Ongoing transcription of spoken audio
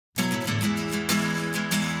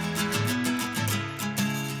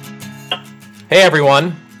Hey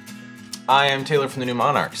everyone, I am Taylor from the New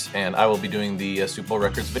Monarchs, and I will be doing the Super Bowl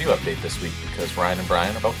Records video update this week because Ryan and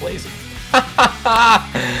Brian are both lazy.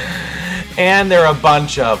 And they're a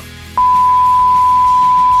bunch of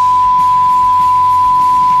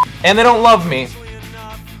and they don't love me.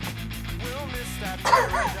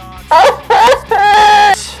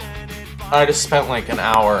 I just spent like an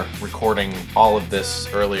hour recording all of this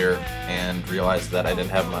earlier and realized that I didn't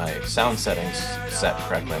have my sound settings set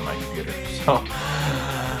correctly on my computer. So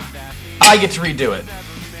I get to redo it.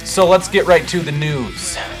 So let's get right to the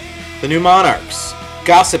news. The New Monarchs,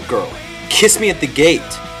 Gossip Girl, Kiss Me at the Gate,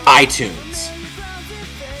 iTunes.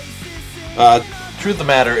 Truth of the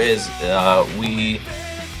matter is,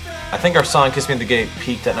 I think our song Kiss Me at the Gate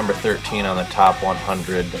peaked at number 13 on the top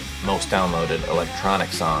 100 most downloaded electronic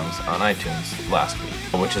songs on iTunes last week,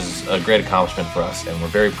 which is a great accomplishment for us, and we're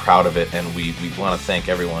very proud of it, and we want to thank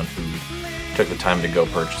everyone who took the time to go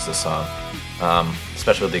purchase this song,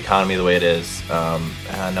 especially with the economy the way it is.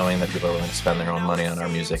 Knowing that people are willing to spend their own money on our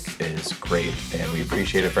music is great, and we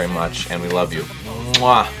appreciate it very much, and we love you.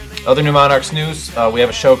 Mwah. Other New Monarchs news, we have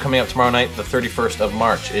a show coming up tomorrow night, the 31st of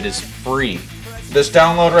March. It is free. This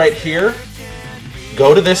download right here,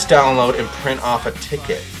 go to this download and print off a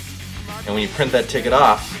ticket. And when you print that ticket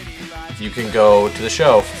off, you can go to the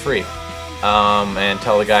show for free. And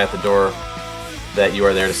tell the guy at the door that you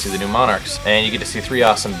are there to see the New Monarchs. And you get to see three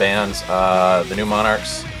awesome bands, the New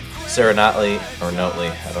Monarchs, Sarah Notley, or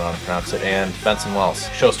Notley, I don't know how to pronounce it, and Benson Wells.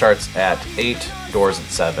 Show starts at 8, doors at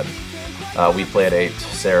 7. We play at 8,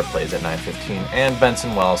 Sarah plays at 9:15, and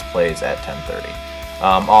Benson Wells plays at 10:30.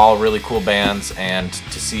 All really cool bands, and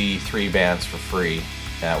to see three bands for free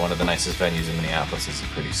at one of the nicest venues in Minneapolis is a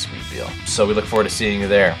pretty sweet deal. So we look forward to seeing you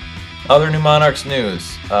there. Other New Monarchs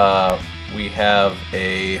news, we have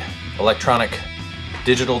a electronic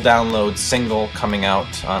digital download single coming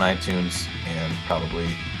out on iTunes and probably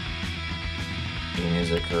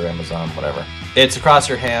Music or Amazon, whatever. It's Across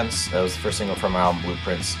Your Hands. That was the first single from our album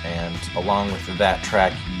Blueprints, and along with that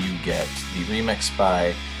track you get the remix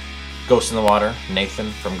by Ghost in the Water.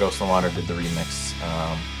 Nathan from Ghost in the Water did the remix,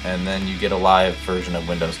 and then you get a live version of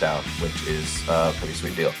Windows Down, which is a pretty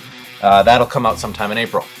sweet deal. That'll come out sometime in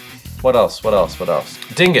April. What else?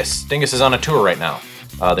 Dingus is on a tour right now.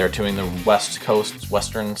 They're touring the West Coast,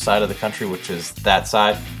 western side of the country, which is that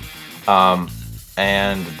side,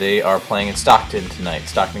 and they are playing in Stockton tonight,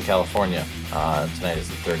 Stockton, California. Tonight is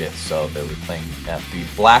the 30th, so they'll be playing at the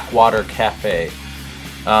Blackwater Cafe.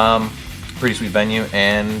 Pretty sweet venue,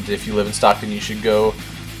 and if you live in Stockton, you should go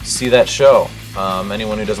see that show.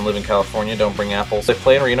 Anyone who doesn't live in California, don't bring apples. They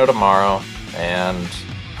play in Reno tomorrow, and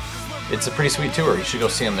it's a pretty sweet tour. You should go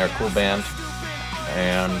see them. They're a cool band,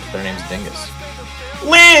 and their name's Dingus.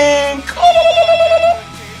 Link!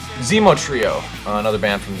 Zemo Trio, another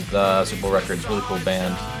band from the Super Bowl Records, really cool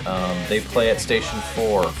band. They play at Station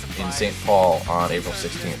 4 in St. Paul on April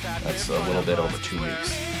 16th. That's a little bit over 2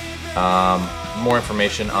 weeks. More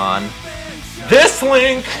information on this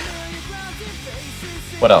link.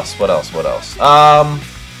 What else? I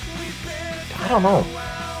don't know.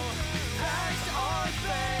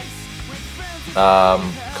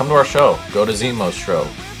 Come to our show. Go to Zemo's show.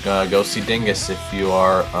 Go see Dingus if you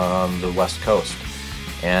are on the West Coast.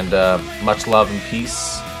 And much love and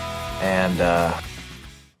peace. And